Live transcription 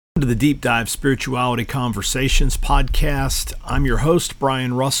To the Deep Dive Spirituality Conversations podcast. I'm your host,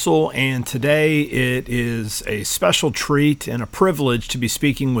 Brian Russell, and today it is a special treat and a privilege to be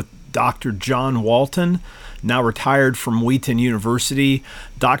speaking with Dr. John Walton, now retired from Wheaton University.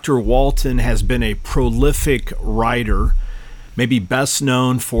 Dr. Walton has been a prolific writer, maybe best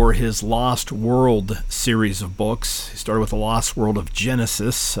known for his Lost World series of books. He started with the Lost World of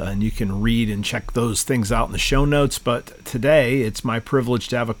Genesis, and you can read and check those things out in the show notes. But today, it's my privilege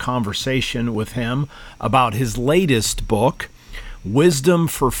to have a conversation with him about his latest book, Wisdom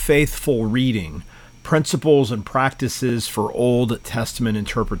for Faithful Reading: Principles and Practices for Old Testament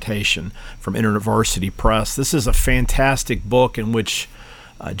Interpretation, from InterVarsity Press. This is a fantastic book in which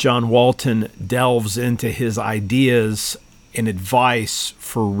John Walton delves into his ideas and advice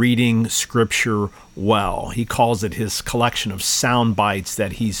for reading Scripture well. He calls it his collection of sound bites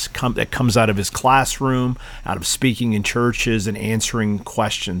that comes out of his classroom, out of speaking in churches and answering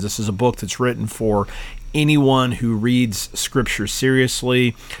questions. This is a book that's written for anyone who reads Scripture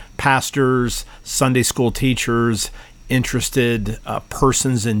seriously: pastors, Sunday school teachers, interested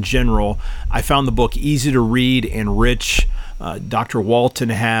persons in general. I found the book easy to read and rich. Dr. Walton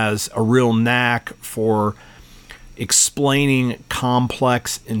has a real knack for explaining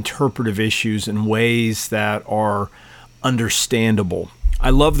complex interpretive issues in ways that are understandable. I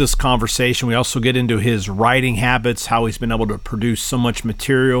love this conversation. We also get into his writing habits, how he's been able to produce so much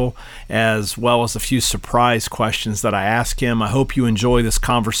material, as well as a few surprise questions that I ask him. I hope you enjoy this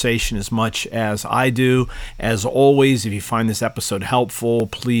conversation as much as I do. As always, if you find this episode helpful,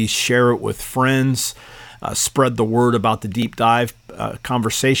 please share it with friends. Spread the word about the Deep Dive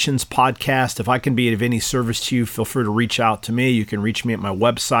Conversations podcast. If I can be of any service to you, feel free to reach out to me. You can reach me at my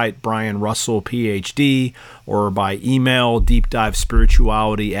website, Brian Russell, PhD, or by email,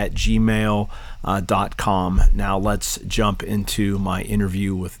 deepdivespirituality@gmail.com. Now let's jump into my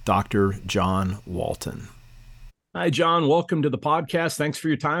interview with Dr. John Walton. Hi, John. Welcome to the podcast. Thanks for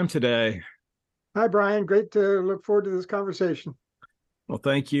your time today. Hi, Brian. Great to look forward to this conversation. Well,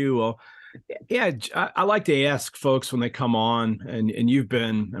 thank you. Well, yeah, I like to ask folks when they come on, and you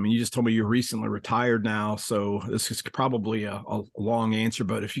just told me you're recently retired now, so this is probably a long answer,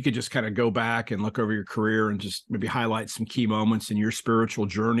 but if you could just kind of go back and look over your career and just maybe highlight some key moments in your spiritual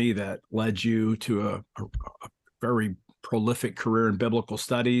journey that led you to a very prolific career in biblical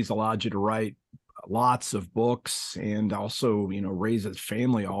studies, allowed you to write lots of books, and also, raise a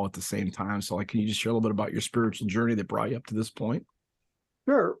family all at the same time. So, can you just share a little bit about your spiritual journey that brought you up to this point?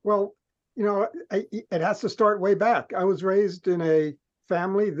 Sure. Well, it has to start way back. I was raised in a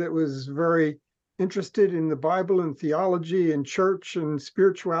family that was very interested in the Bible and theology and church and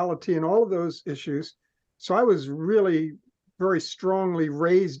spirituality and all of those issues. So I was really very strongly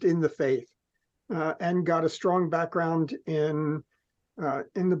raised in the faith and got a strong background in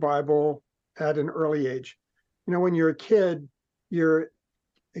the Bible at an early age. When you're a kid, your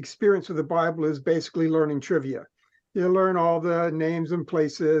experience with the Bible is basically learning trivia. You learn all the names and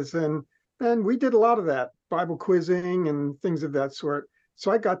places, and we did a lot of that, Bible quizzing and things of that sort.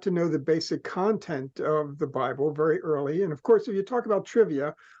 So I got to know the basic content of the Bible very early. And of course, if you talk about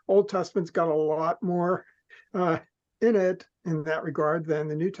trivia, Old Testament's got a lot more in it in that regard than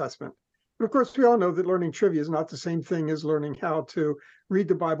the New Testament. But of course, we all know that learning trivia is not the same thing as learning how to read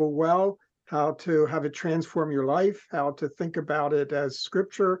the Bible well, how to have it transform your life, how to think about it as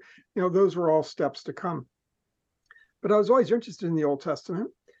Scripture. Those were all steps to come. But I was always interested in the Old Testament.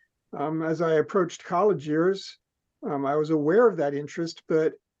 As I approached college years, I was aware of that interest,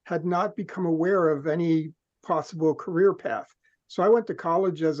 but had not become aware of any possible career path. So I went to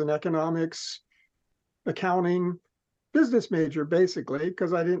college as an economics, accounting, business major, basically,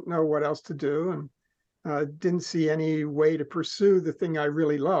 because I didn't know what else to do and didn't see any way to pursue the thing I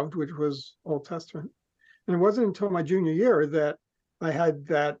really loved, which was Old Testament. And it wasn't until my junior year that I had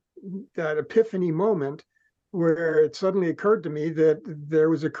that epiphany moment where it suddenly occurred to me that there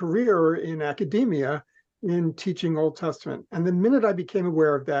was a career in academia in teaching Old Testament. And the minute I became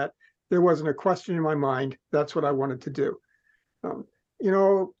aware of that, there wasn't a question in my mind. That's what I wanted to do.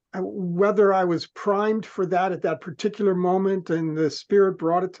 Whether I was primed for that at that particular moment and the Spirit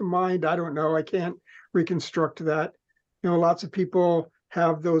brought it to mind, I don't know. I can't reconstruct that. Lots of people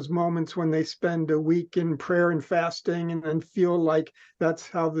have those moments when they spend a week in prayer and fasting and then feel like that's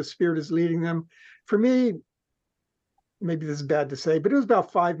how the Spirit is leading them. For me, maybe this is bad to say, but it was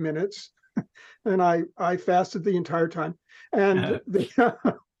about 5 minutes, and I fasted the entire time, and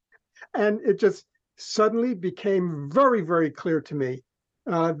and it just suddenly became very, very clear to me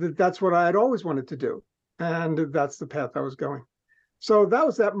that that's what I had always wanted to do, and that's the path I was going. So that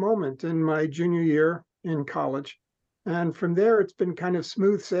was that moment in my junior year in college. And from there, it's been kind of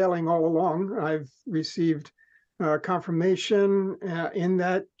smooth sailing all along. I've received confirmation in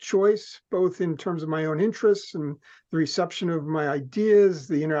that choice, both in terms of my own interests and the reception of my ideas,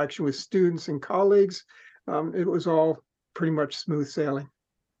 the interaction with students and colleagues. It was all pretty much smooth sailing.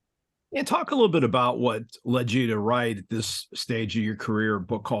 And talk a little bit about what led you to write at this stage of your career a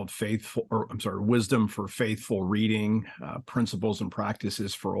book called Wisdom for Faithful Reading, Principles and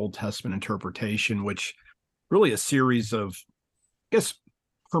Practices for Old Testament Interpretation, which really a series of, I guess,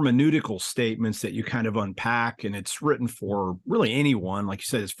 hermeneutical statements that you kind of unpack. And it's written for really anyone. Like you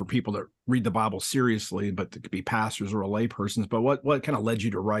said, it's for people that read the Bible seriously, but it could be pastors or laypersons. But what kind of led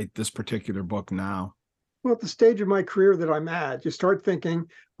you to write this particular book now? Well, at the stage of my career that I'm at, you start thinking,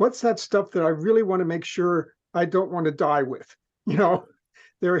 what's that stuff that I really want to make sure I don't want to die with? You know,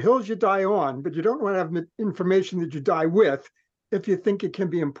 there are hills you die on, but you don't want to have information that you die with if you think it can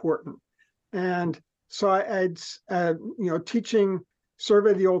be important. And so I'd, teaching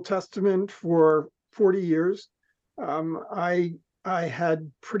survey the Old Testament for 40 years. I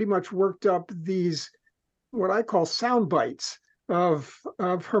had pretty much worked up these, what I call sound bites of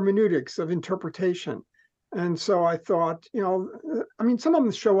hermeneutics, of interpretation. And so I thought, some of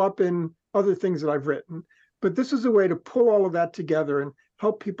them show up in other things that I've written, but this is a way to pull all of that together and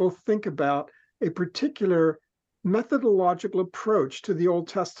help people think about a particular methodological approach to the Old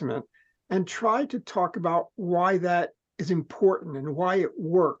Testament and try to talk about why that is important and why it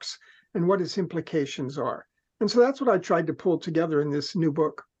works and what its implications are. And so that's what I tried to pull together in this new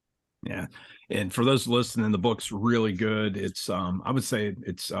book. Yeah. And for those listening, the book's really good. It's I would say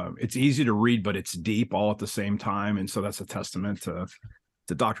it's easy to read, but it's deep all at the same time. And so that's a testament to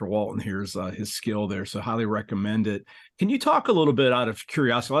Dr. Walton here's his skill there. So highly recommend it. Can you talk a little bit out of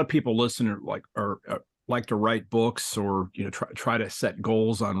curiosity? A lot of people listen or like to write books or try to set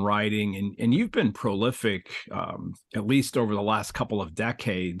goals on writing, and you've been prolific at least over the last couple of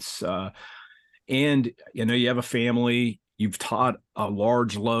decades. And you have a family. You've taught a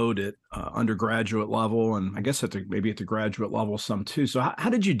large load at undergraduate level, and I guess maybe at the graduate level some too. So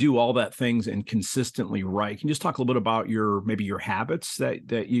how did you do all that things and consistently write? Can you just talk a little bit about your habits that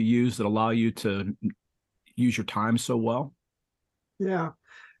you use that allow you to use your time so well? Yeah,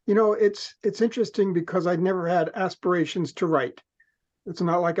 it's interesting because I never had aspirations to write. It's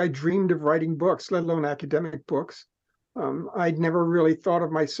not like I dreamed of writing books, let alone academic books. I'd never really thought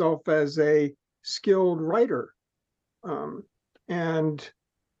of myself as a skilled writer. There's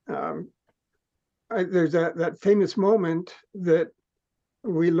that famous moment that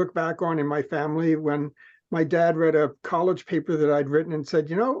we look back on in my family when my dad read a college paper that I'd written and said,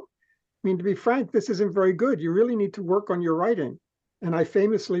 to be frank, this isn't very good. You really need to work on your writing. And I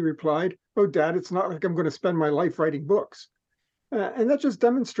famously replied, "Oh, Dad, it's not like I'm going to spend my life writing books." And that just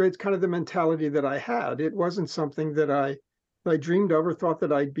demonstrates kind of the mentality that I had. It wasn't something that I dreamed of or thought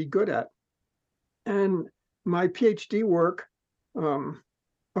that I'd be good at. And my PhD work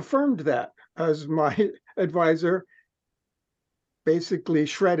affirmed that, as my advisor basically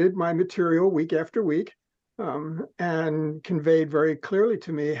shredded my material week after week and conveyed very clearly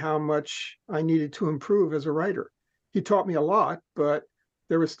to me how much I needed to improve as a writer. He taught me a lot, but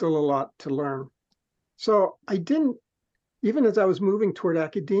there was still a lot to learn. So even as I was moving toward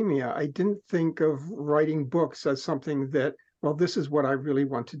academia, I didn't think of writing books as something that, well, this is what I really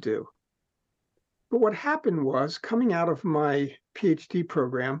want to do. But what happened was, coming out of my PhD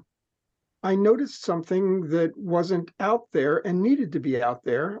program, I noticed something that wasn't out there and needed to be out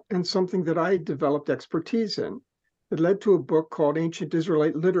there, and something that I developed expertise in. It led to a book called Ancient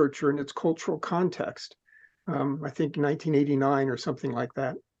Israelite Literature in Its Cultural Context, I think 1989 or something like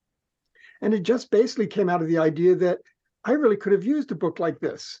that. And it just basically came out of the idea that I really could have used a book like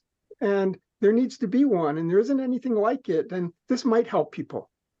this, and there needs to be one, and there isn't anything like it, and this might help people.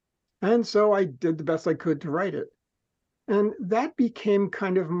 And so I did the best I could to write it. And that became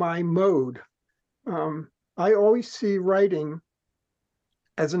kind of my mode. I always see writing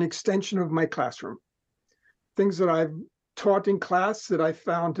as an extension of my classroom. Things that I've taught in class that I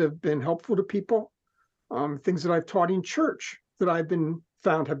found have been helpful to people, things that I've taught in church that I've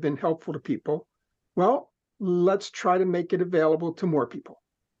found have been helpful to people. Well, let's try to make it available to more people.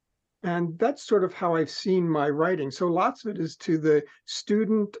 And that's sort of how I've seen my writing. So lots of it is to the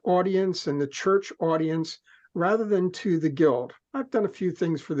student audience and the church audience rather than to the guild. I've done a few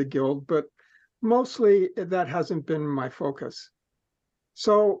things for the guild, but mostly that hasn't been my focus.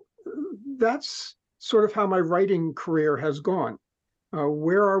 So that's sort of how my writing career has gone.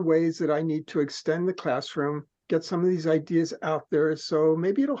 Where are ways that I need to extend the classroom, get some of these ideas out there so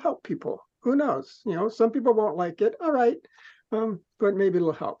maybe it'll help people. Who knows? Some people won't like it. All right. But maybe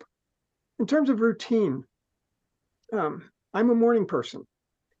it'll help. In terms of routine, I'm a morning person.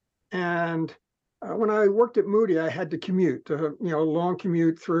 And when I worked at Moody, I had to commute, a long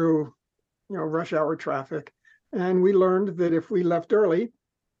commute through, rush hour traffic. And we learned that if we left early,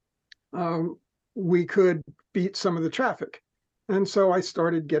 um, we could beat some of the traffic. And so I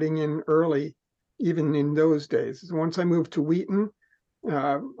started getting in early, even in those days. Once I moved to Wheaton,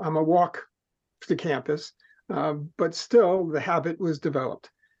 I'm a walk to campus, but still the habit was developed.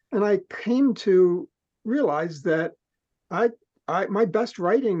 And I came to realize that I, my best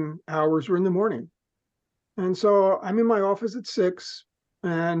writing hours were in the morning. And so I'm in my office at 6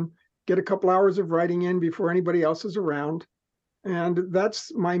 and get a couple hours of writing in before anybody else is around. And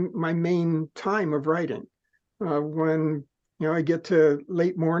that's my main time of writing. When I get to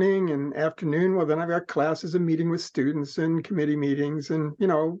late morning and afternoon, well, then I've got classes and meeting with students and committee meetings and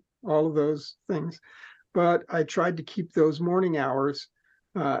all of those things. But I tried to keep those morning hours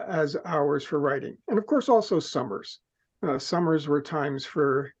as hours for writing, and of course also summers. Summers were times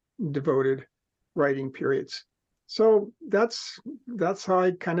for devoted writing periods. So that's how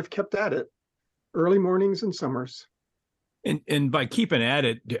I kind of kept at it: early mornings and summers. And by keeping at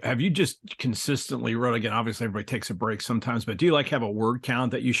it, have you just consistently wrote? Again, obviously everybody takes a break sometimes, but do you have a word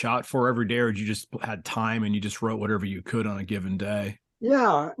count that you shot for every day, or did you just had time and you just wrote whatever you could on a given day?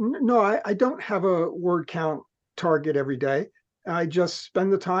 Yeah, no, I don't have a word count target every day. I just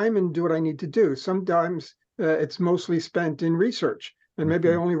spend the time and do what I need to do. Sometimes it's mostly spent in research, and maybe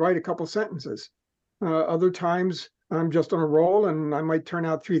I only write a couple sentences. Other times I'm just on a roll and I might turn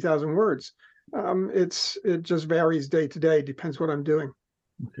out 3,000 words. It just varies day to day, depends what I'm doing.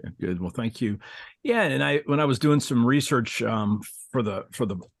 Okay, good. Well, thank you. Yeah, and when I was doing some research for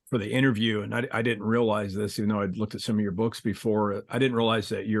the interview, and I didn't realize this, even though I'd looked at some of your books before. I didn't realize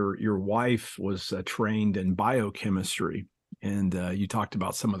that your wife was trained in biochemistry, and you talked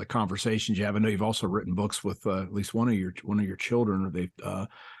about some of the conversations you have. I know you've also written books with at least one of your children.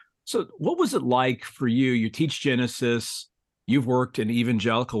 So what was it like for you? You teach Genesis. You've worked in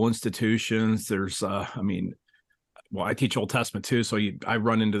evangelical institutions. There's, I teach Old Testament too, so I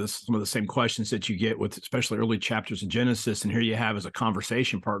run into some of the same questions that you get with especially early chapters of Genesis. And here you have as a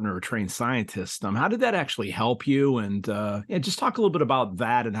conversation partner a trained scientist. How did that actually help you? And just talk a little bit about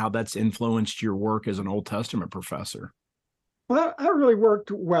that and how that's influenced your work as an Old Testament professor. Well, that really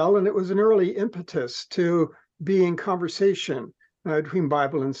worked well, and it was an early impetus to be in conversation between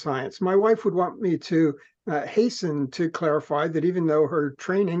Bible and science. My wife would want me to hasten to clarify that even though her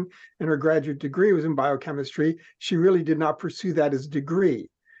training and her graduate degree was in biochemistry, she really did not pursue that as a degree.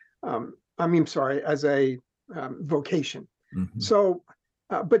 As a vocation. Mm-hmm. So,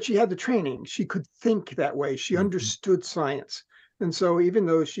 but she had the training. She could think that way. She understood science. And so even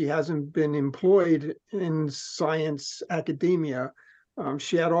though she hasn't been employed in science academia,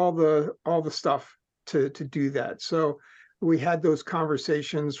 she had all the stuff to do that. So we had those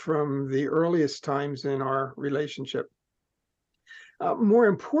conversations from the earliest times in our relationship. More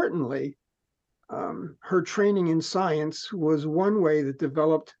importantly, her training in science was one way that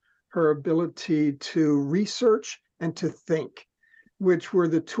developed her ability to research and to think, which were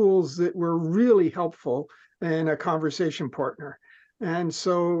the tools that were really helpful in a conversation partner. And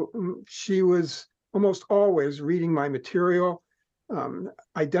so she was almost always reading my material,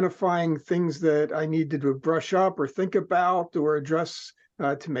 identifying things that I needed to brush up or think about or address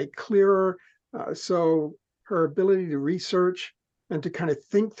to make clearer. So her ability to research and to kind of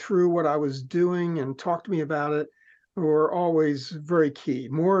think through what I was doing and talk to me about it were always very key,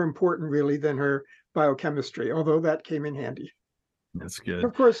 more important really than her biochemistry, although that came in handy. That's good.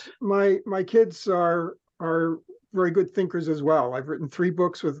 Of course, my kids are very good thinkers as well. I've written 3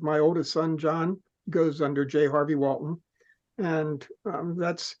 books with my oldest son, John, goes under J. Harvey Walton. And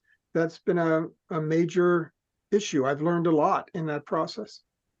that's been a major issue. I've learned a lot in that process.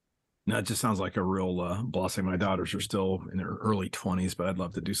 No, it just sounds like a real blessing. My daughters are still in their early 20s, but I'd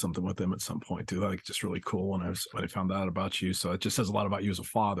love to do something with them at some point too. I think it's just really cool when I found out about you. So it just says a lot about you as a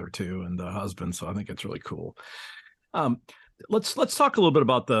father too and a husband. So I think it's really cool. Let's talk a little bit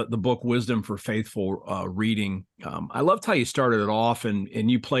about the book Wisdom for Faithful Reading. I loved how you started it off and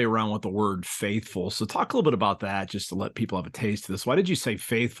you play around with the word faithful. So talk a little bit about that just to let people have a taste of this. Why did you say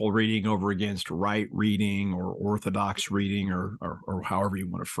faithful reading over against right reading or orthodox reading or however you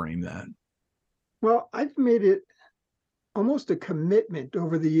want to frame that? Well, I've made it almost a commitment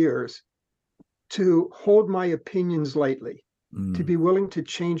over the years to hold my opinions lightly, to be willing to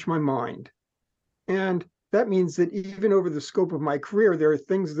change my mind. And that means that even over the scope of my career, there are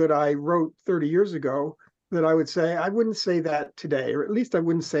things that I wrote 30 years ago that I would say, I wouldn't say that today, or at least I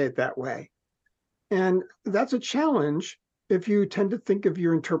wouldn't say it that way. And that's a challenge if you tend to think of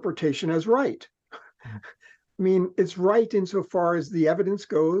your interpretation as right. mean, it's right insofar as the evidence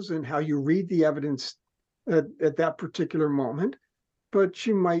goes and how you read the evidence at that particular moment, but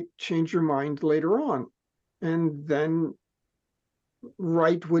you might change your mind later on. And then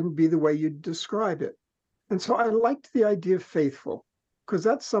right wouldn't be the way you'd describe it. And so I liked the idea of faithful, because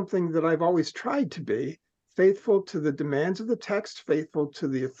that's something that I've always tried to be faithful to the demands of the text, faithful to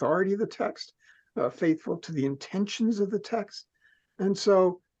the authority of the text, faithful to the intentions of the text. And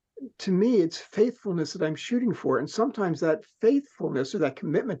so to me, it's faithfulness that I'm shooting for. And sometimes that faithfulness or that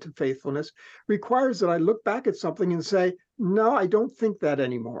commitment to faithfulness requires that I look back at something and say, no, I don't think that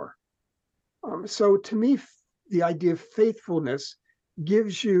anymore. So to me, the idea of faithfulness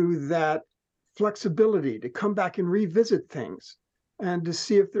gives you that flexibility to come back and revisit things and to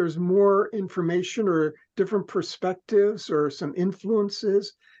see if there's more information or different perspectives or some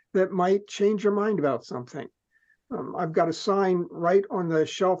influences that might change your mind about something. I've got a sign right on the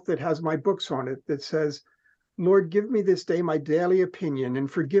shelf that has my books on it that says, Lord, give me this day my daily opinion and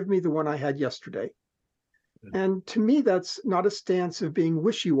forgive me the one I had yesterday. And to me, that's not a stance of being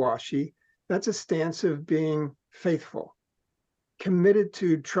wishy-washy. That's a stance of being faithful, committed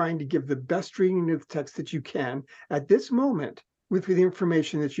to trying to give the best reading of the text that you can at this moment with the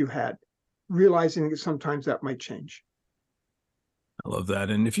information that you had, realizing that sometimes that might change. I love that.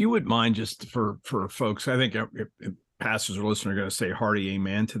 And if you would mind, just for folks, I think pastors or listeners are going to say hearty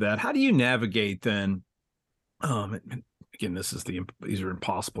amen to that. How do you navigate then? Again, these are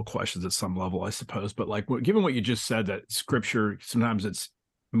impossible questions at some level, I suppose. But like, given what you just said, that Scripture sometimes its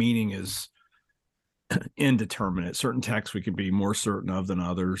meaning is indeterminate. Certain texts we can be more certain of than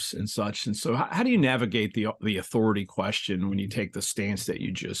others, and such. And so, how do you navigate the authority question when you take the stance that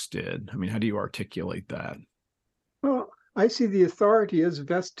you just did? I mean, how do you articulate that? Well, I see the authority as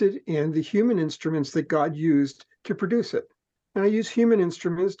vested in the human instruments that God used to produce it. And I use human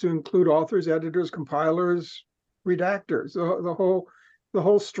instruments to include authors, editors, compilers, redactors, the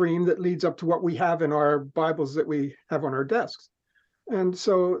whole stream that leads up to what we have in our Bibles that we have on our desks. And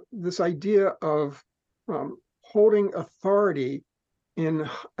so this idea of holding authority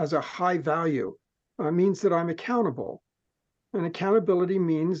as a high value means that I'm accountable. And accountability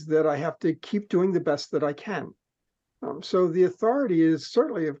means that I have to keep doing the best that I can. So the authority is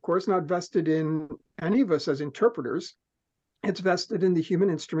certainly, of course, not vested in any of us as interpreters. It's vested in the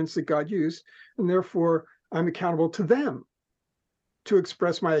human instruments that God used, and therefore I'm accountable to them to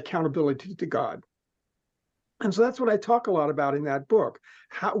express my accountability to God. And so that's what I talk a lot about in that book.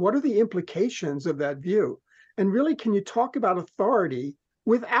 What are the implications of that view? And really, can you talk about authority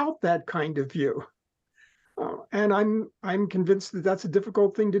without that kind of view? And I'm convinced that that's a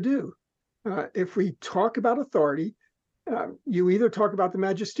difficult thing to do. If we talk about authority, you either talk about the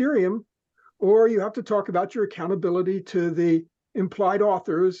magisterium, or you have to talk about your accountability to the implied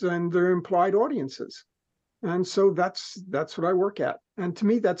authors and their implied audiences. And so that's what I work at. And to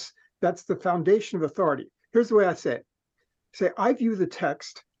me, that's the foundation of authority. Here's the way I say it. I view the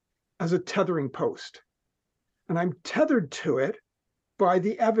text as a tethering post, and I'm tethered to it by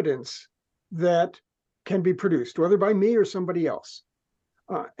the evidence that can be produced, whether by me or somebody else.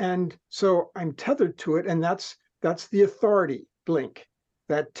 And so I'm tethered to it, and that's the authority link,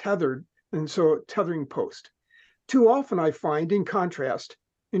 that tethered, and so tethering post. Too often I find, in contrast,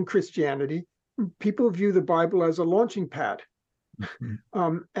 in Christianity, people view the Bible as a launching pad.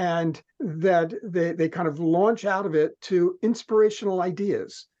 And that they kind of launch out of it to inspirational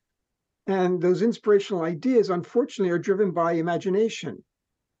ideas. And those inspirational ideas, unfortunately, are driven by imagination.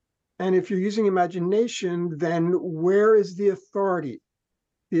 And if you're using imagination, then where is the authority?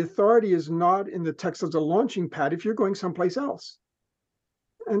 The authority is not in the text as a launching pad if you're going someplace else.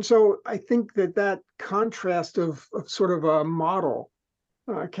 And so I think that contrast of sort of a model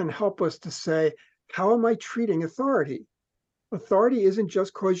can help us to say, how am I treating authority? Authority isn't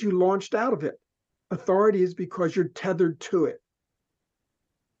just because you launched out of it. Authority is because you're tethered to it.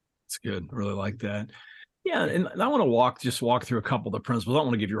 That's good. I really like that. Yeah, and I want to walk through a couple of the principles. I don't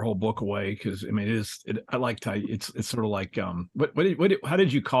want to give your whole book away because I mean I like to. It's sort of like how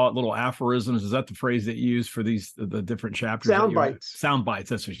did you call it? Little aphorisms? Is that the phrase that you use for the different chapters? Sound bites. Sound bites.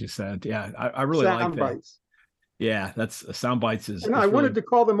 That's what you said. Yeah, I really like that. Sound bites. Yeah, that's sound bites And I wanted to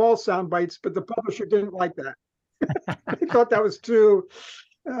call them all sound bites, but the publisher didn't like that. He thought that was too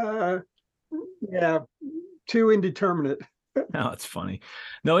indeterminate. No, it's funny.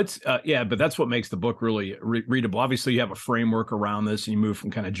 No, it's yeah, but that's what makes the book really readable. Obviously, you have a framework around this, and you move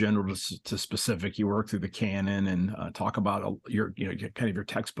from kind of general to specific. You work through the canon and talk about your kind of your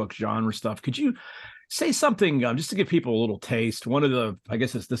textbook genre stuff. Could you say something just to give people a little taste? One of the, I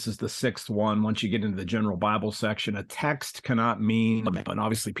guess this is the sixth one. Once you get into the general Bible section, a text cannot mean, and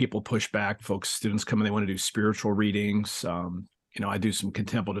obviously people push back. Students come in, they want to do spiritual readings. I do some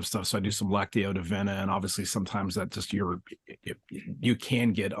contemplative stuff, so I do some Lectio Divina, and obviously sometimes that just you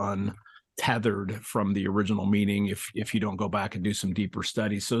can get untethered from the original meaning if you don't go back and do some deeper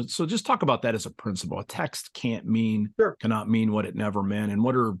study. So just talk about that as a principle. A text cannot mean what it never meant, and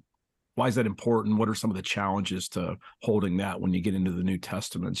why is that important? What are some of the challenges to holding that when you get into the New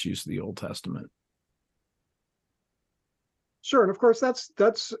Testament's use of the Old Testament? Sure, and of course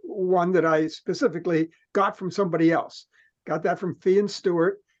that's one that I specifically got from somebody else. Got that from Fee and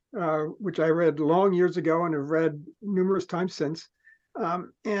Stewart, which I read long years ago and have read numerous times since.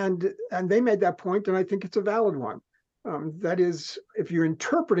 And they made that point, and I think it's a valid one. That is, if you're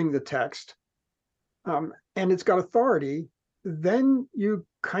interpreting the text and it's got authority, then you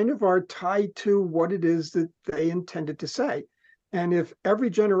kind of are tied to what it is that they intended to say. And if every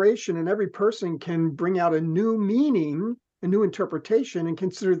generation and every person can bring out a new meaning, a new interpretation, and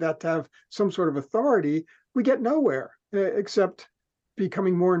consider that to have some sort of authority, we get nowhere except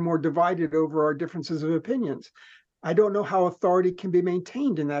becoming more and more divided over our differences of opinions. I don't know how authority can be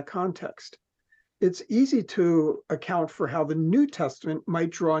maintained in that context. It's easy to account for how the New Testament might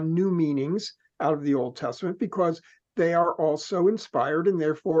draw new meanings out of the Old Testament because they are also inspired and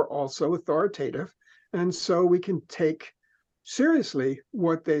therefore also authoritative. And so we can take seriously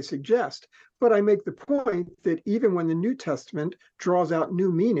what they suggest. But I make the point that even when the New Testament draws out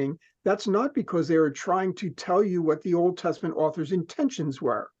new meaning, that's not because they are trying to tell you what the Old Testament author's intentions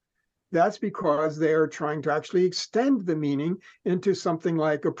were. That's because they are trying to actually extend the meaning into something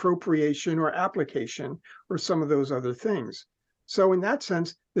like appropriation or application or some of those other things. So in that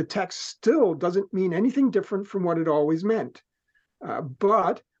sense, the text still doesn't mean anything different from what it always meant.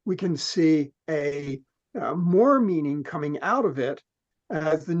 But we can see a more meaning coming out of it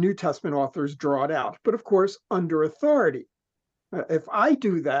as the New Testament authors draw it out, but of course, under authority. If I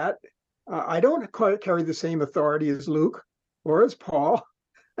do that, I don't carry the same authority as Luke or as Paul,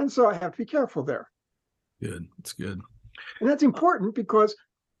 and so I have to be careful there. Good, that's good. And that's important because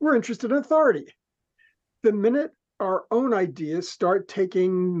we're interested in authority. The minute our own ideas start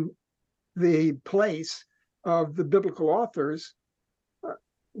taking the place of the biblical authors,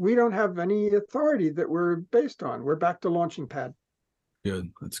 we don't have any authority that we're based on. We're back to launching pad.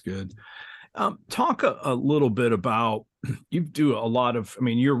 Good. That's good. Talk a little bit about, you do a lot of,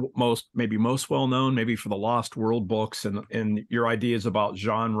 you're most well known maybe for the Lost World books, and your ideas about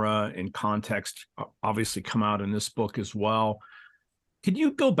genre and context obviously come out in this book as well. Could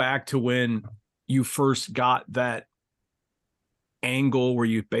you go back to when you first got that angle where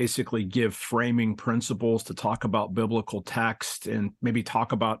you basically give framing principles to talk about biblical text, and maybe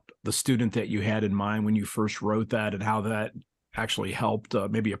talk about the student that you had in mind when you first wrote that and how that actually helped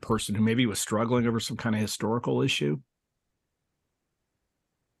maybe a person who maybe was struggling over some kind of historical issue?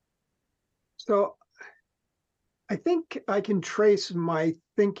 So I think I can trace my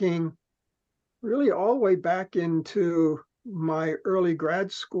thinking really all the way back into my early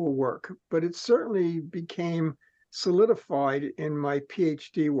grad school work, but it certainly became solidified in my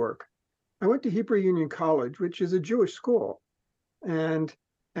PhD work. I went to Hebrew Union College, which is a Jewish school. And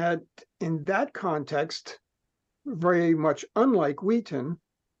in that context, very much unlike Wheaton,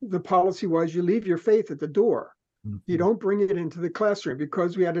 the policy was you leave your faith at the door. Mm-hmm. You don't bring it into the classroom,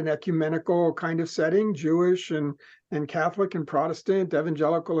 because we had an ecumenical kind of setting, Jewish and Catholic and Protestant,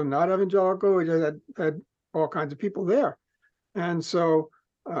 evangelical and not evangelical. We had all kinds of people there. And so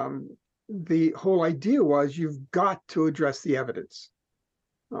the whole idea was you've got to address the evidence.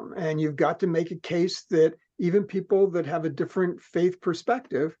 And you've got to make a case that even people that have a different faith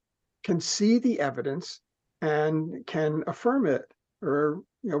perspective can see the evidence and can affirm it or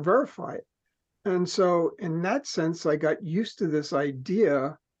verify it. And so in that sense, I got used to this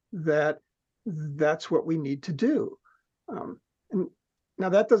idea that that's what we need to do. And now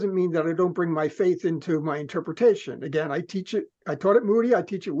that doesn't mean that I don't bring my faith into my interpretation. Again, I taught at Moody, I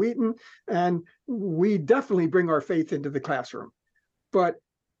teach at Wheaton, and we definitely bring our faith into the classroom. But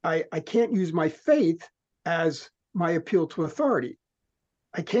I can't use my faith as my appeal to authority.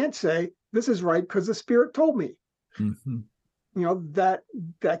 I can't say this is right because the Spirit told me. Mm-hmm. That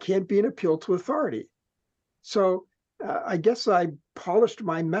can't be an appeal to authority. So I guess I polished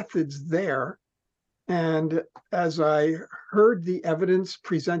my methods there. And as I heard the evidence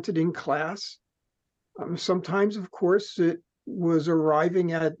presented in class, Sometimes, of course, it was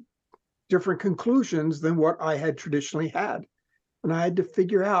arriving at different conclusions than what I had traditionally had. And I had to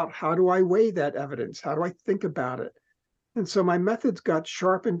figure out, how do I weigh that evidence? How do I think about it? And so my methods got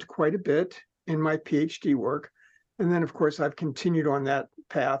sharpened quite a bit in my PhD work. And then, of course, I've continued on that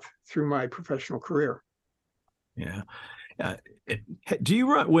path through my professional career. Yeah. Uh, do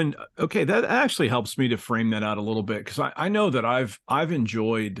you run when? Okay, that actually helps me to frame that out a little bit, because I know that I've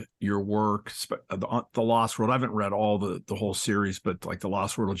enjoyed your work, the Lost World. I haven't read all the whole series, but like the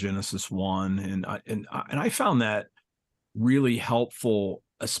Lost World of Genesis 1, and I found that really helpful,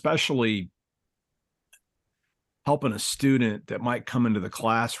 especially helping a student that might come into the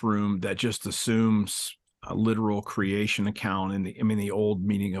classroom that just assumes a literal creation account in the old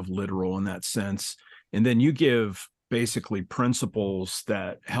meaning of literal in that sense. And then you give basically principles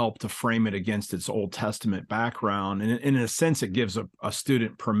that help to frame it against its Old Testament background. And in a sense, it gives a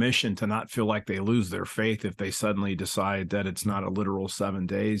student permission to not feel like they lose their faith if they suddenly decide that it's not a literal 7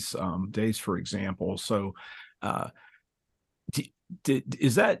 days, for example. So,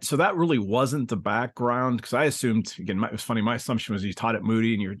 is that so? That really wasn't the background, because I assumed, again, it was funny. My assumption was you taught at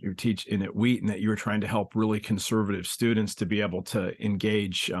Moody and you're teaching at Wheaton, that you were trying to help really conservative students to be able to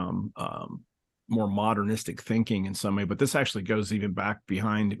engage more modernistic thinking in some way. But this actually goes even back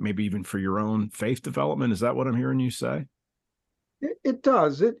behind, maybe even for your own faith development. Is that what I'm hearing you say? It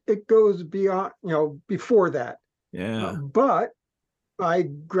does. It goes beyond, before that. Yeah. But I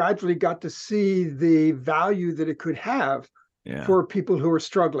gradually got to see the value that it could have Yeah. for people who are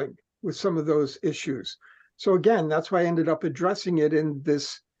struggling with some of those issues. So again, that's why I ended up addressing it in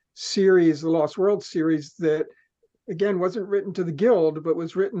this series, the Lost World series, that again wasn't written to the guild, but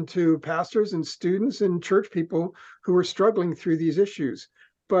was written to pastors and students and church people who were struggling through these issues.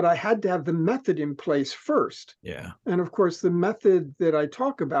 But I had to have the method in place first. Yeah. And of course, the method that I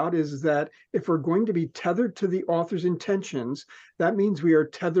talk about is that if we're going to be tethered to the author's intentions, that means we are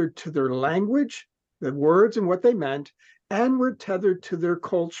tethered to their language, the words and what they meant, and we're tethered to their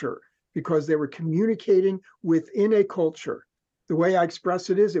culture, because they were communicating within a culture. The way I express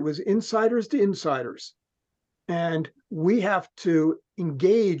it is, it was insiders to insiders. And we have to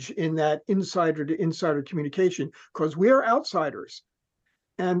engage in that insider to insider communication, because we are outsiders.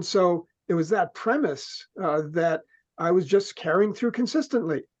 And so it was that premise that I was just carrying through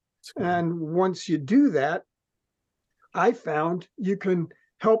consistently. And once you do that, I found you can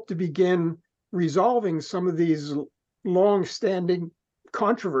help to begin resolving some of these long-standing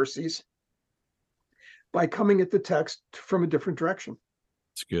controversies by coming at the text from a different direction.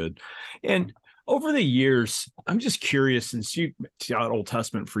 It's good. And over the years, I'm just curious, since you taught Old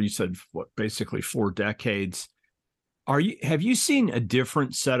Testament for, you said, what, basically 4 decades, have you seen a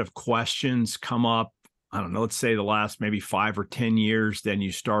different set of questions come up? I don't know, let's say the last maybe 5 or 10 years than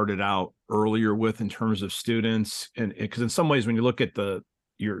you started out earlier with, in terms of students? And because in some ways, when you look at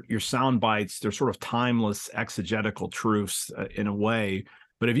your sound bites, they're sort of timeless exegetical truths in a way.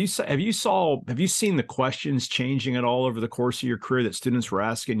 But have you seen the questions changing at all over the course of your career that students were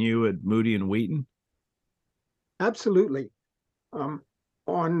asking you at Moody and Wheaton? Absolutely.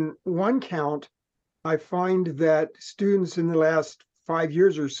 On one count, I find that students in the last 5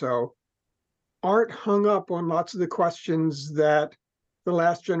 years or so aren't hung up on lots of the questions that the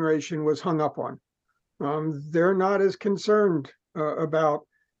last generation was hung up on. They're not as concerned about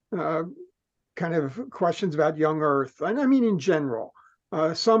kind of questions about young Earth. And I mean, in general,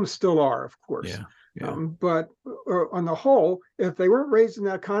 some still are, of course. Yeah. Yeah. But on the whole, if they weren't raised in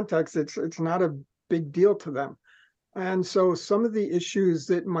that context, it's not a big deal to them. And so some of the issues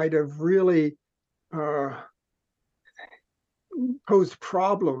that might have really posed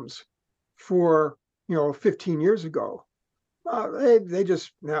problems for 15 years ago, they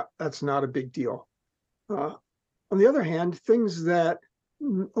just, that's not a big deal. On the other hand, things that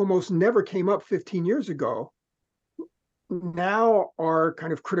almost never came up 15 years ago now are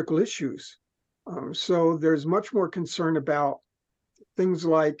kind of critical issues. So there's much more concern about things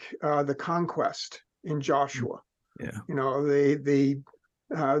like the conquest in Joshua. Yeah.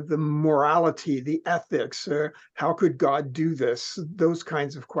 The morality, the ethics, how could God do this? Those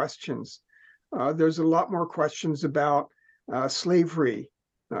kinds of questions. There's a lot more questions about slavery.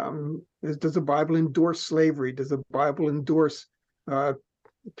 Does the Bible endorse slavery? Does the Bible endorse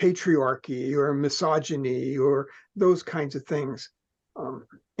patriarchy or misogyny or those kinds of things?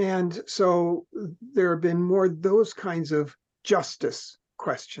 And so there have been more those kinds of justice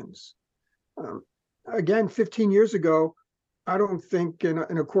questions. Again, 15 years ago, I don't think in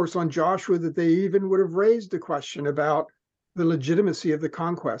a course on Joshua that they even would have raised a question about the legitimacy of the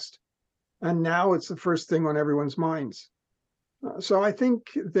conquest. And now it's the first thing on everyone's minds. So I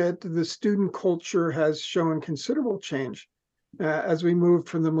think that the student culture has shown considerable change as we moved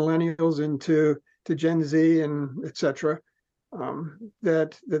from the millennials into Gen Z and et cetera.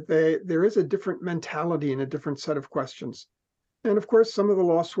 There is a different mentality and a different set of questions. And of course, some of the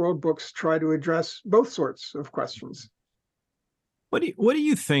Lost World books try to address both sorts of questions. What do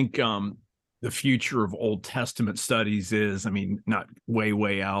you think the future of Old Testament studies is? I mean, not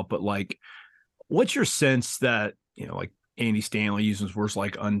way out, but like, what's your sense that, like Andy Stanley uses words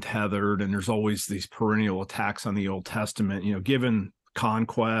like untethered, and there's always these perennial attacks on the Old Testament, given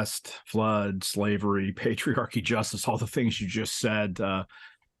conquest, flood, slavery, patriarchy, justice, all the things you just said. Do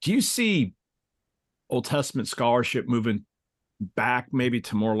you see Old Testament scholarship moving back maybe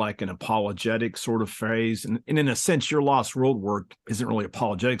to more like an apologetic sort of phase? And in a sense, your Lost World work isn't really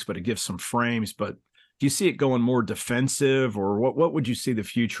apologetics, but it gives some frames. But do you see it going more defensive, or what would you see the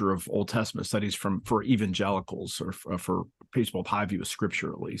future of Old Testament studies for evangelicals, or for people with high view of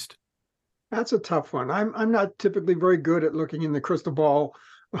Scripture, at least? That's a tough one. I'm not typically very good at looking in the crystal ball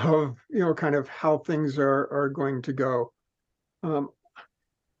of kind of how things are going to go.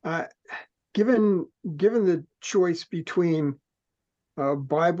 Given the choice between a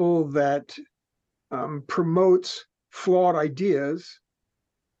Bible that promotes flawed ideas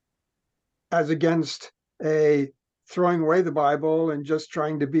as against a throwing away the Bible and just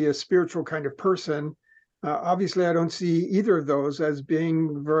trying to be a spiritual kind of person, obviously I don't see either of those as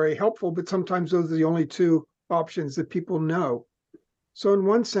being very helpful, but sometimes those are the only two options that people know. So in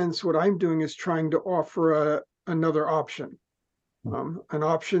one sense, what I'm doing is trying to offer another option, an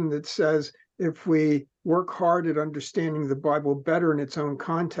option that says, if we work hard at understanding the Bible better in its own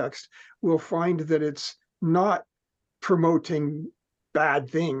context, we'll find that it's not promoting bad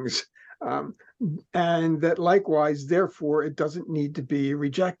things, and that likewise, therefore, it doesn't need to be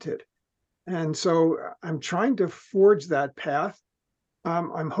rejected. And so I'm trying to forge that path.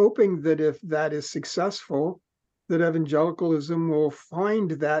 I'm hoping that if that is successful, that evangelicalism will find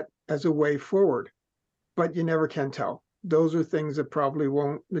that as a way forward. But you never can tell. Those are things that probably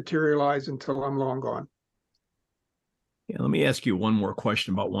won't materialize until I'm long gone. Yeah, let me ask you one more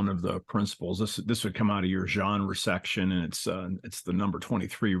question about one of the principles. This would come out of your genre section, and it's the number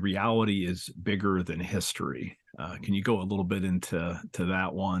 23. Reality is bigger than history. Can you go a little bit into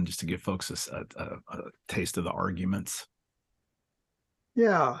that one, just to give folks a taste of the arguments?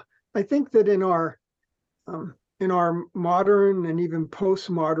 Yeah, I think that in our modern and even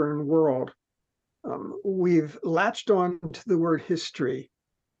postmodern world, we've latched on to the word history,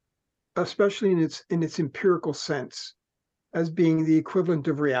 especially in its empirical sense, as being the equivalent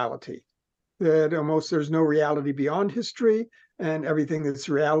of reality. That almost there's no reality beyond history, and everything that's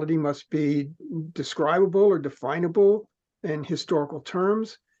reality must be describable or definable in historical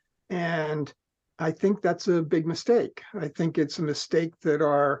terms. And I think that's a big mistake. I think it's a mistake that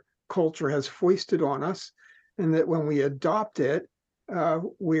our culture has foisted on us, and that when we adopt it,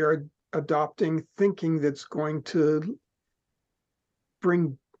 we are adopting thinking that's going to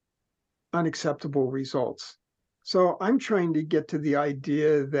bring unacceptable results. So I'm trying to get to the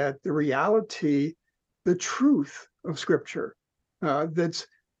idea that the reality, the truth of Scripture, that's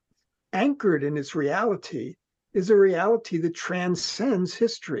anchored in its reality, is a reality that transcends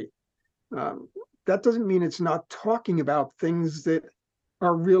history. That doesn't mean it's not talking about things that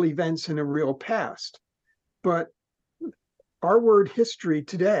are real events in a real past. But our word history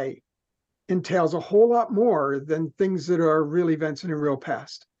today entails a whole lot more than things that are real events in a real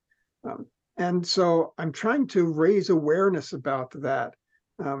past. And so I'm trying to raise awareness about that,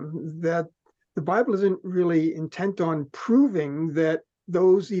 that the Bible isn't really intent on proving that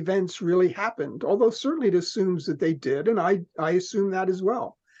those events really happened, although certainly it assumes that they did, and I assume that as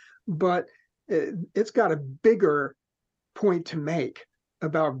well. But it's got a bigger point to make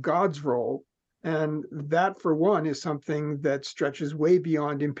about God's role, and that, for one, is something that stretches way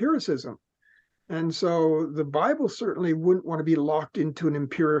beyond empiricism. And so the Bible certainly wouldn't want to be locked into an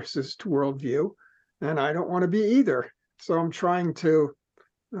empiricist worldview, and I don't want to be either. So I'm trying to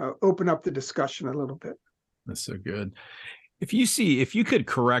open up the discussion a little bit. That's so good. If you could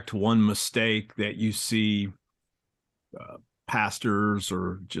correct one mistake that you see pastors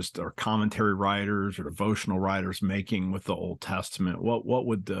or commentary writers or devotional writers making with the Old Testament, what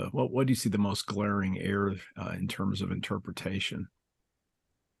do you see the most glaring error in terms of interpretation?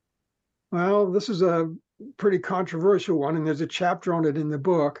 Well, this is a pretty controversial one, and there's a chapter on it in the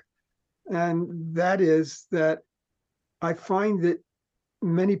book. And that is that I find that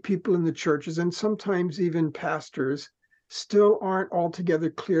many people in the churches, and sometimes even pastors, still aren't altogether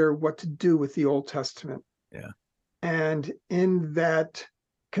clear what to do with the Old Testament. Yeah. And in that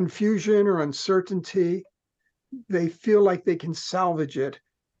confusion or uncertainty, they feel like they can salvage it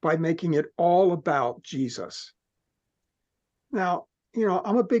by making it all about Jesus. Now,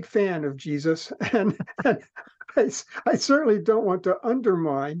 I'm a big fan of Jesus, and I certainly don't want to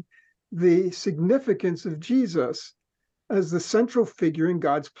undermine the significance of Jesus as the central figure in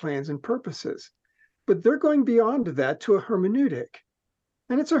God's plans and purposes. But they're going beyond that to a hermeneutic.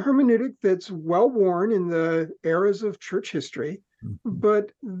 And it's a hermeneutic that's well worn in the eras of church history,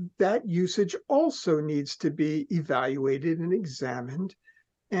 but that usage also needs to be evaluated and examined.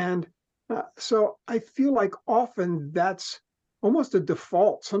 And so I feel like often that's almost a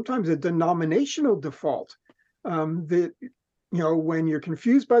default, sometimes a denominational default, that, when you're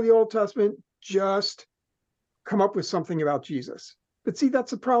confused by the Old Testament, just come up with something about Jesus. But see,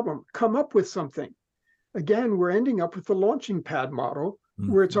 that's the problem. Come up with something. Again, we're ending up with the launching pad model,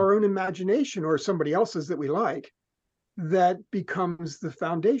 where it's our own imagination or somebody else's that we like that becomes the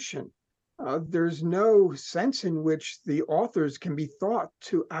foundation. There's no sense in which the authors can be thought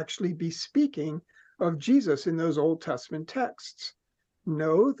to actually be speaking of Jesus in those Old Testament texts.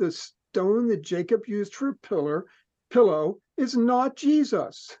 No, the stone that Jacob used for a pillow is not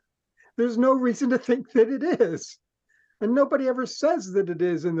Jesus. There's no reason to think that it is. And nobody ever says that it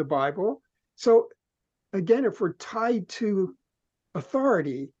is in the Bible. So again, if we're tied to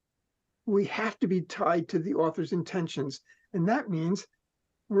authority, we have to be tied to the author's intentions. And that means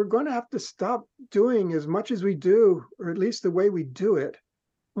we're going to have to stop doing as much as we do, or at least the way we do it,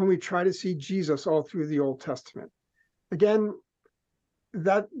 when we try to see Jesus all through the Old Testament. Again,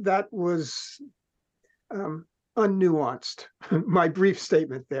 that was unnuanced, my brief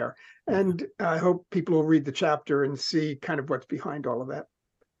statement there. And I hope people will read the chapter and see kind of what's behind all of that.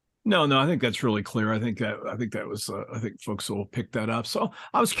 No, I think that's really clear. I think that was. I think folks will pick that up. So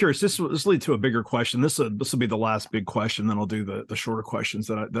I was curious. This lead to a bigger question. This will be the last big question. Then I'll do the shorter questions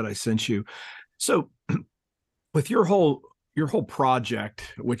that I sent you. So, with your whole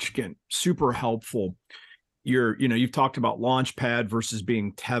project, which again super helpful. You've talked about Launchpad versus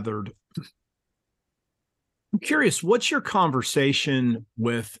being tethered. I'm curious, what's your conversation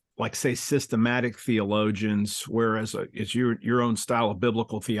with, like, say, systematic theologians, whereas it's your own style of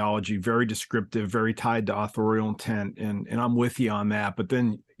biblical theology, very descriptive, very tied to authorial intent, and I'm with you on that. But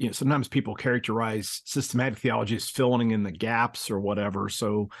then sometimes people characterize systematic theology as filling in the gaps or whatever.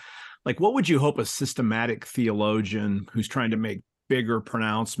 So, like, what would you hope a systematic theologian who's trying to make bigger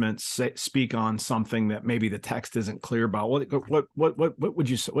pronouncements speak on something that maybe the text isn't clear about? What would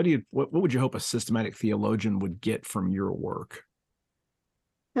you hope a systematic theologian would get from your work?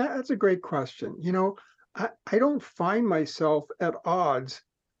 Yeah, that's a great question. I don't find myself at odds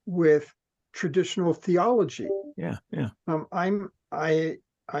with traditional theology. Yeah. I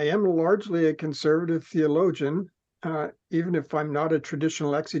am largely a conservative theologian, even if I'm not a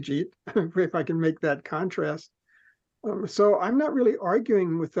traditional exegete, if I can make that contrast. So I'm not really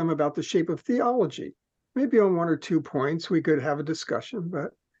arguing with them about the shape of theology. Maybe on one or 2 points we could have a discussion,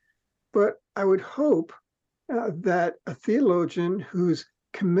 but I would hope that a theologian who's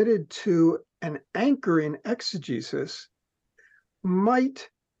committed to an anchor in exegesis might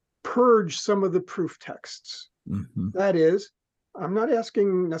purge some of the proof texts. That is, I'm not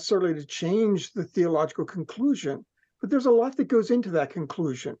asking necessarily to change the theological conclusion, but there's a lot that goes into that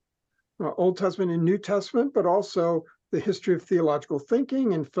conclusion. Old Testament and New Testament, but also the history of theological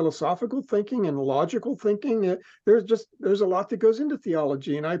thinking and philosophical thinking and logical thinking. There's a lot that goes into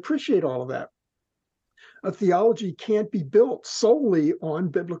theology, and I appreciate all of that. A theology can't be built solely on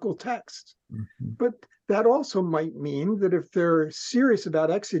biblical texts. But that also might mean that if they're serious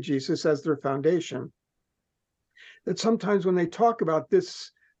about exegesis as their foundation, that sometimes when they talk about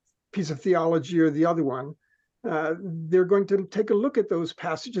this piece of theology or the other one, they're going to take a look at those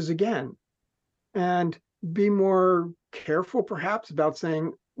passages again and be more careful perhaps about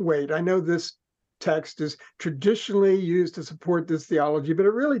saying, wait, I know this text is traditionally used to support this theology, but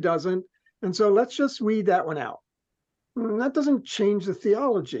it really doesn't. And so let's just weed that one out. And that doesn't change the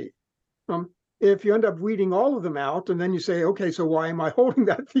theology. If you end up weeding all of them out and then you say, okay, so why am I holding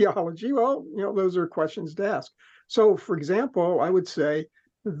that theology? Well, those are questions to ask. So for example, I would say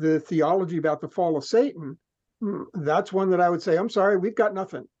the theology about the fall of Satan, that's one that I would say, I'm sorry, we've got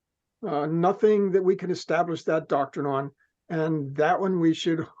nothing. Nothing that we can establish that doctrine on. And that one we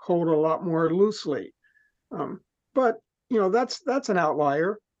should hold a lot more loosely. But, that's an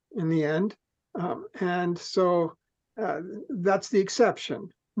outlier in the end. And so that's the exception,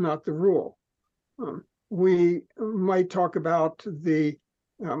 not the rule. We might talk about the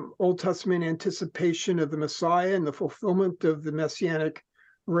Old Testament anticipation of the Messiah and the fulfillment of the messianic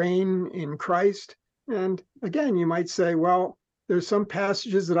reign in Christ. And again, you might say, well, There's some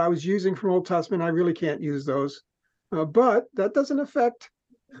passages that I was using from Old Testament. I really can't use those. But that doesn't affect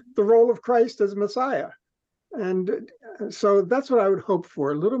the role of Christ as Messiah. And so that's what I would hope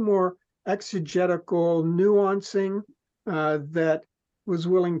for, a little more exegetical nuancing that was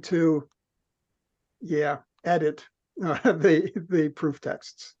willing to, edit the proof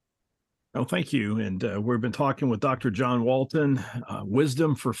texts. Oh, thank you. And we've been talking with Dr. John Walton,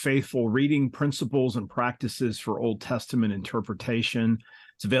 Wisdom for Faithful Reading, Principles and Practices for Old Testament Interpretation.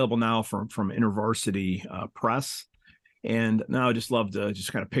 It's available now from InterVarsity Press. And now I just love to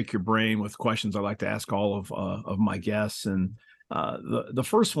just kind of pick your brain with questions I like to ask all of my guests. And the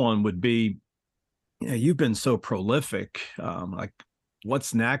first one would be, you've been so prolific. Like,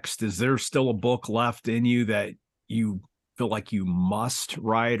 what's next? Is there still a book left in you that you feel like you must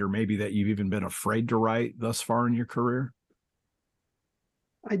write, or maybe that you've even been afraid to write thus far in your career?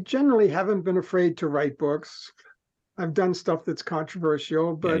 I generally haven't been afraid to write books. I've done stuff that's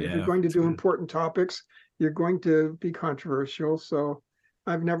controversial, but if you're going to do important topics, you're going to be controversial. So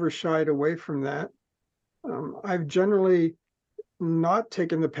I've never shied away from that. I've generally not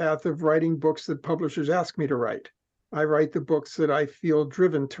taken the path of writing books that publishers ask me to write. I write the books that I feel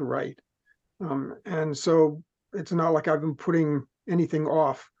driven to write. And so it's not like I've been putting anything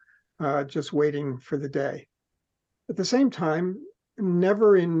off, just waiting for the day. At the same time,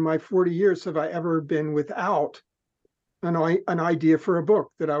 never in my 40 years have I ever been without an idea for a book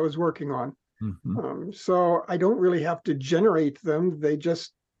that I was working on. Mm-hmm. So I don't really have to generate them. They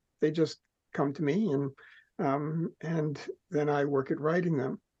just come to me, and then I work at writing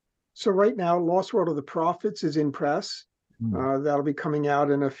them. So right now, Lost World of the Prophets is in press. Mm-hmm. That'll be coming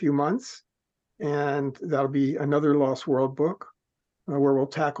out in a few months. And that'll be another Lost World book where we'll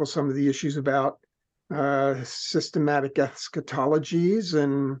tackle some of the issues about systematic eschatologies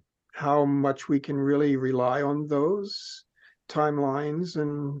and how much we can really rely on those timelines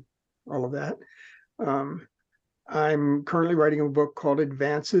and all of that. I'm currently writing a book called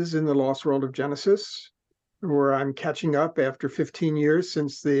Advances in the Lost World of Genesis, where I'm catching up after 15 years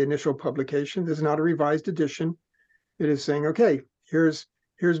since the initial publication. This is not a revised edition. It is saying, okay, here's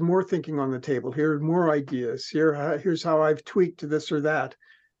more thinking on the table. Here are more ideas. Here's how I've tweaked this or that.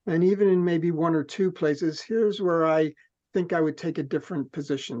 And even in maybe one or two places, here's where I think I would take a different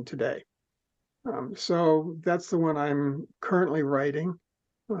position today. So that's the one I'm currently writing.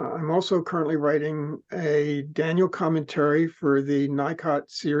 I'm also currently writing a Daniel commentary for the Nikot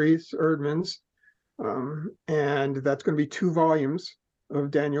series, Erdman's. And that's going to be 2 volumes of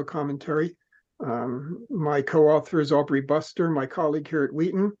Daniel commentary. My co-author is Aubrey Buster, my colleague here at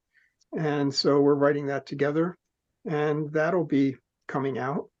Wheaton. And so we're writing that together, and that'll be coming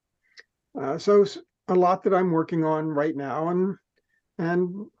out. So a lot that I'm working on right now.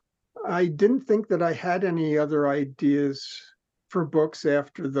 And I didn't think that I had any other ideas for books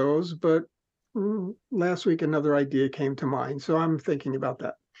after those, but last week another idea came to mind. So I'm thinking about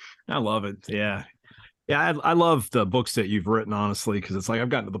that. I love it. Yeah. Yeah, I love the books that you've written, honestly, because it's like I've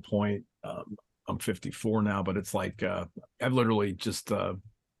gotten to the point, I'm 54 now, but it's like I've literally just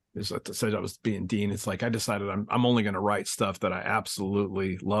as I said, I was being dean. It's like I decided I'm only going to write stuff that I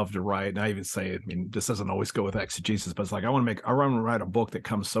absolutely love to write. And I even say, I mean, this doesn't always go with exegesis, but it's like I want to write a book that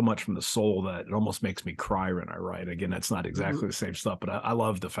comes so much from the soul that it almost makes me cry when I write. Again, that's not exactly the same stuff, but I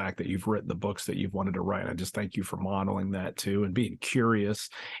love the fact that you've written the books that you've wanted to write. I just thank you for modeling that too, and being curious.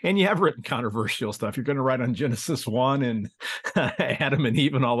 And you have written controversial stuff. You're going to write on Genesis 1 and Adam and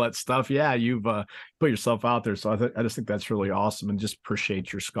Eve and all that stuff. Yeah, you've put yourself out there. So I just think that's really awesome, and just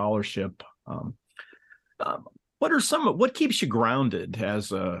appreciate your scholarship. What keeps you grounded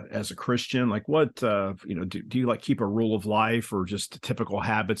as a Christian? Like what, do you like keep a rule of life, or just typical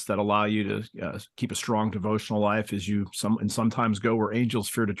habits that allow you to keep a strong devotional life as you sometimes go where angels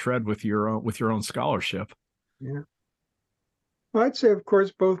fear to tread with your own scholarship? Yeah. Well, I'd say, of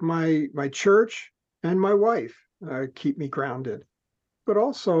course, both my church and my wife keep me grounded, but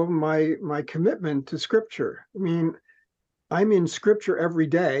also my commitment to Scripture. I mean, I'm in Scripture every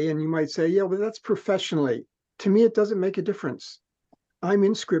day, and you might say, yeah, well, that's professionally. To me, it doesn't make a difference. I'm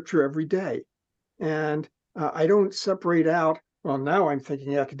in Scripture every day, and I don't separate out, well, now I'm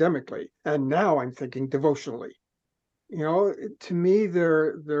thinking academically, and now I'm thinking devotionally. To me,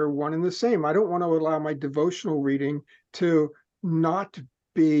 they're one and the same. I don't want to allow my devotional reading to not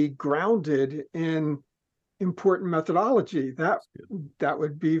be grounded in important methodology. That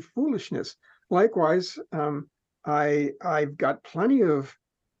would be foolishness. Likewise, I've got plenty of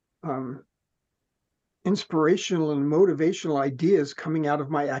inspirational and motivational ideas coming out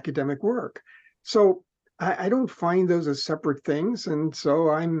of my academic work. So I don't find those as separate things, and so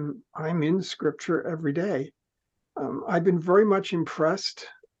I'm in Scripture every day. I've been very much impressed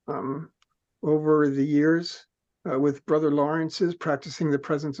over the years with Brother Lawrence's practicing the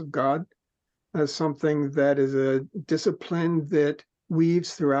presence of God as something that is a discipline that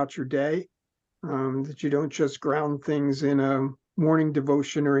weaves throughout your day, that you don't just ground things in a morning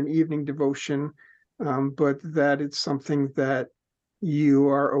devotion or an evening devotion, but that it's something that you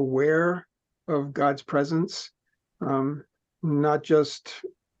are aware of God's presence, not just,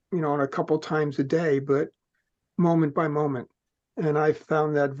 a couple times a day, but moment by moment. And I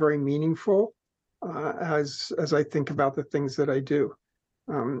found that very meaningful as I think about the things that I do.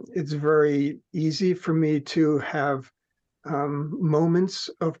 It's very easy for me to have moments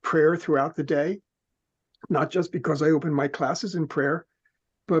of prayer throughout the day, not just because I open my classes in prayer,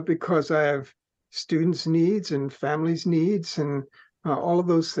 but because I have students' needs and families' needs and all of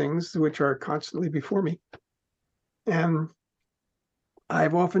those things which are constantly before me. And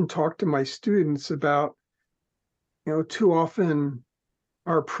I've often talked to my students about, too often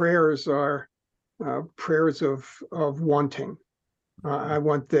our prayers are prayers of wanting. I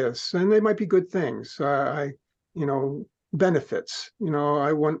want this, and they might be good things. Benefits.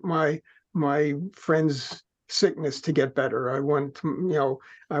 I want my friend's sickness to get better. I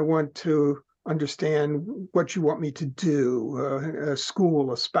want to understand what you want me to do, a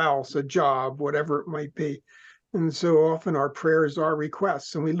school, a spouse, a job, whatever it might be. And so often our prayers are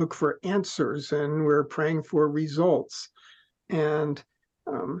requests, and we look for answers, and we're praying for results. And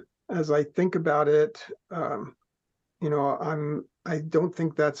as I think about it, I don't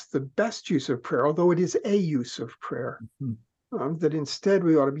think that's the best use of prayer, although it is a use of prayer. Mm-hmm. That instead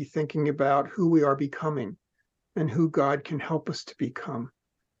we ought to be thinking about who we are becoming and who God can help us to become.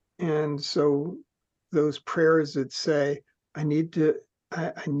 And so those prayers that say, I need to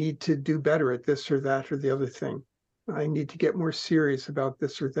do better at this or that or the other thing. I need to get more serious about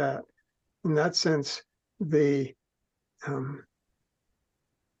this or that. In that sense, the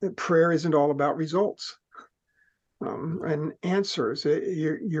prayer isn't all about results and answers.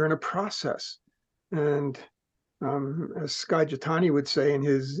 You're in a process. And as Skye Jethani would say in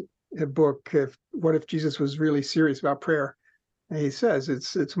his book, What If Jesus Was Really Serious About Prayer? He says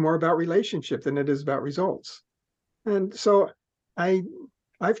it's more about relationship than it is about results. And so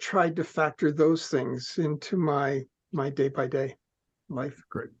I've tried to factor those things into my day-by-day life.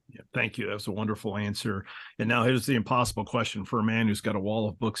 Great. Yeah, thank you. That was a wonderful answer. And now here's the impossible question for a man who's got a wall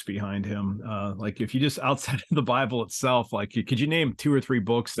of books behind him. Like if you just outside of the Bible itself, like could you name 2 or 3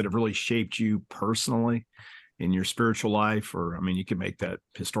 books that have really shaped you personally in your spiritual life? Or, I mean, you could make that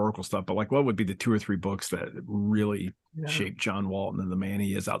historical stuff, but like what would be the 2 or 3 books that really shaped John Walton and the man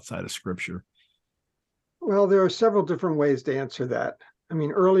he is outside of Scripture? Well, there are several different ways to answer that. I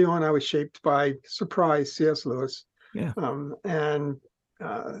mean, early on, I was shaped by, surprise, C.S. Lewis. Yeah.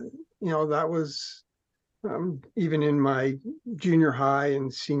 That was even in my junior high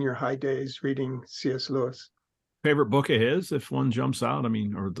and senior high days reading C.S. Lewis. Favorite book of his, if one jumps out? I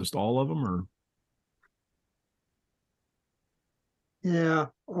mean, or just all of them, or? Yeah,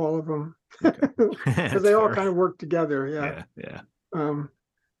 all of them. Because they all kind of work together. Yeah. Yeah.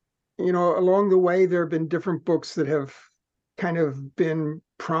 Along the way, there have been different books that have kind of been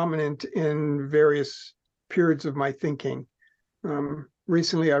prominent in various periods of my thinking.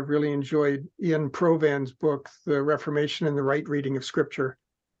 Recently, I've really enjoyed Ian Provan's book, The Reformation and the Right Reading of Scripture,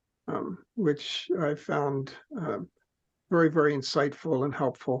 which I found very, very insightful and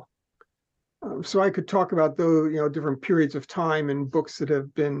helpful. So I could talk about those, different periods of time and books that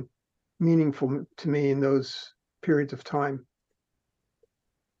have been meaningful to me in those periods of time.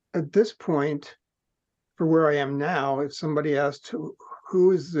 At this point, for where I am now, if somebody asked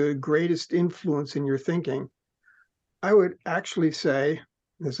who is the greatest influence in your thinking, I would actually say,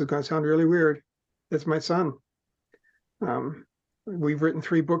 this is going to sound really weird, it's my son. We've written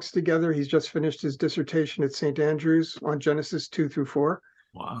 3 books together. He's just finished his dissertation at St. Andrews on Genesis 2 through 4.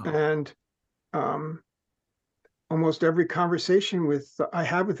 Wow. And almost every conversation I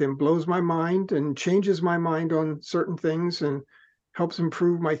have with him blows my mind and changes my mind on certain things and helps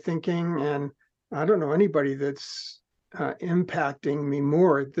improve my thinking. And I don't know anybody that's impacting me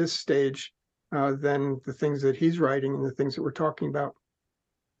more at this stage than the things that he's writing and the things that we're talking about.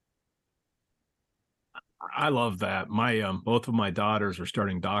 I love that. My both of my daughters are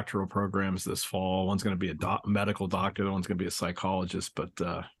starting doctoral programs this fall. One's going to be a medical doctor. The one's going to be a psychologist. But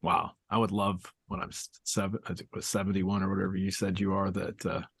wow, I would love when I'm 71 or whatever you said you are.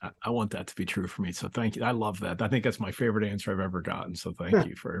 That I want that to be true for me. So thank you. I love that. I think that's my favorite answer I've ever gotten. So thank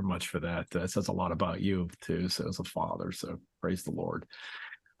you very much for that. That says a lot about you too. So as a father, so praise the Lord.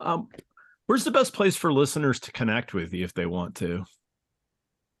 Where's the best place for listeners to connect with you if they want to?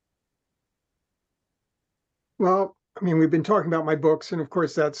 Well, I mean, we've been talking about my books, and of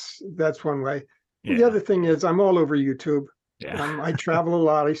course, that's one way. The Yeah. other thing is, I'm all over YouTube. Yeah. I travel a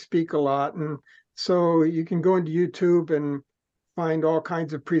lot, I speak a lot, and so you can go into YouTube and find all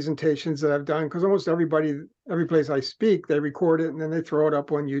kinds of presentations that I've done. Because almost every place I speak, they record it and then they throw it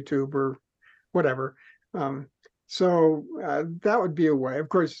up on YouTube or whatever. Um, so that would be a way. Of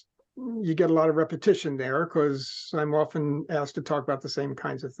course, you get a lot of repetition there because I'm often asked to talk about the same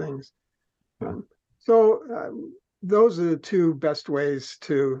kinds of things. Um, so those are the two best ways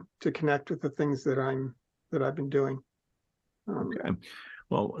to connect with the things that I've been doing. Okay.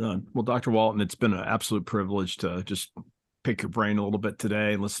 Well, Dr. Walton, it's been an absolute privilege to just pick your brain a little bit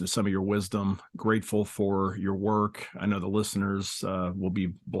today and listen to some of your wisdom. Grateful for your work. I know the listeners will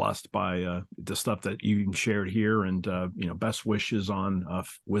be blessed by the stuff that you shared here, and best wishes on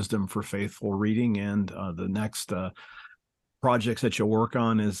wisdom for faithful reading and the next projects that you'll work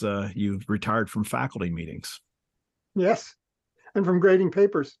on as you've retired from faculty meetings. Yes, and from grading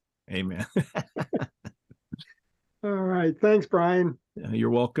papers. Amen. All right. Thanks, Brian.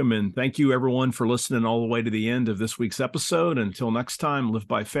 You're welcome. And thank you, everyone, for listening all the way to the end of this week's episode. Until next time, live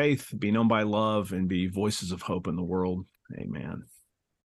by faith, be known by love, and be voices of hope in the world. Amen.